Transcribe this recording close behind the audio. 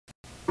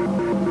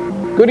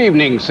Good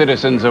evening,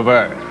 citizens of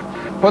Earth.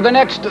 For the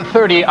next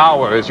 30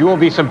 hours, you will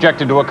be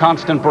subjected to a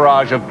constant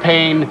barrage of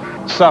pain,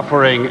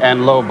 suffering,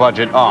 and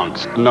low-budget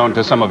angst, known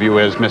to some of you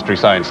as Mystery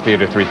Science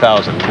Theater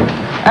 3000.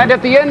 And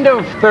at the end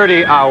of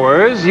 30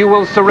 hours, you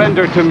will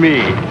surrender to me,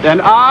 and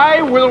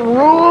I will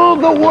rule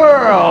the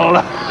world.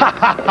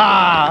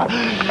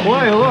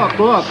 Wait,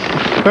 look.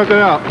 Check it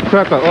out.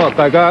 Look,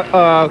 I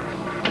got,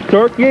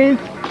 turkeys,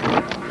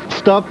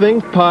 stuffing,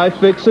 pie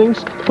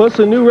fixings, plus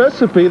a new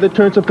recipe that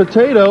turns a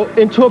potato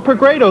into a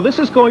progredo. This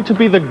is going to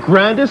be the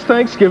grandest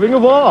Thanksgiving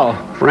of all.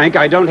 Frank,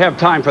 I don't have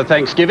time for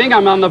Thanksgiving.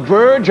 I'm on the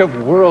verge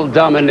of world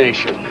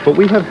domination. But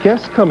we have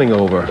guests coming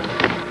over.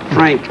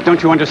 Frank,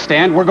 don't you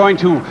understand? We're going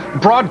to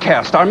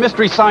broadcast our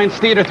Mystery Science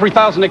Theater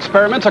 3000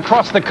 experiments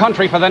across the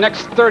country for the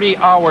next 30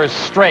 hours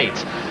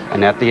straight.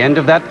 And at the end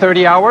of that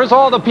 30 hours,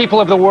 all the people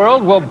of the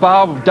world will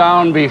bow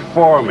down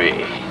before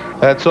me.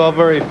 That's all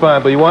very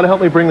fine, but you want to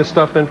help me bring the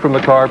stuff in from the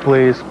car,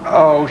 please?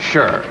 Oh,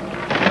 sure.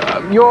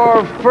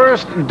 Your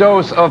first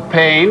dose of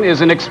pain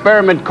is an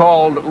experiment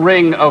called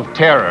Ring of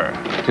Terror.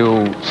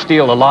 To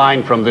steal a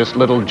line from this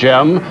little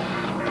gem,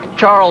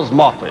 Charles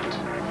Moffat,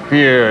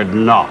 feared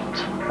not.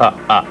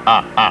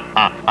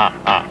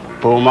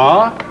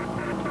 Puma?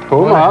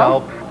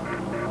 Help.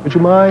 Would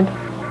you mind?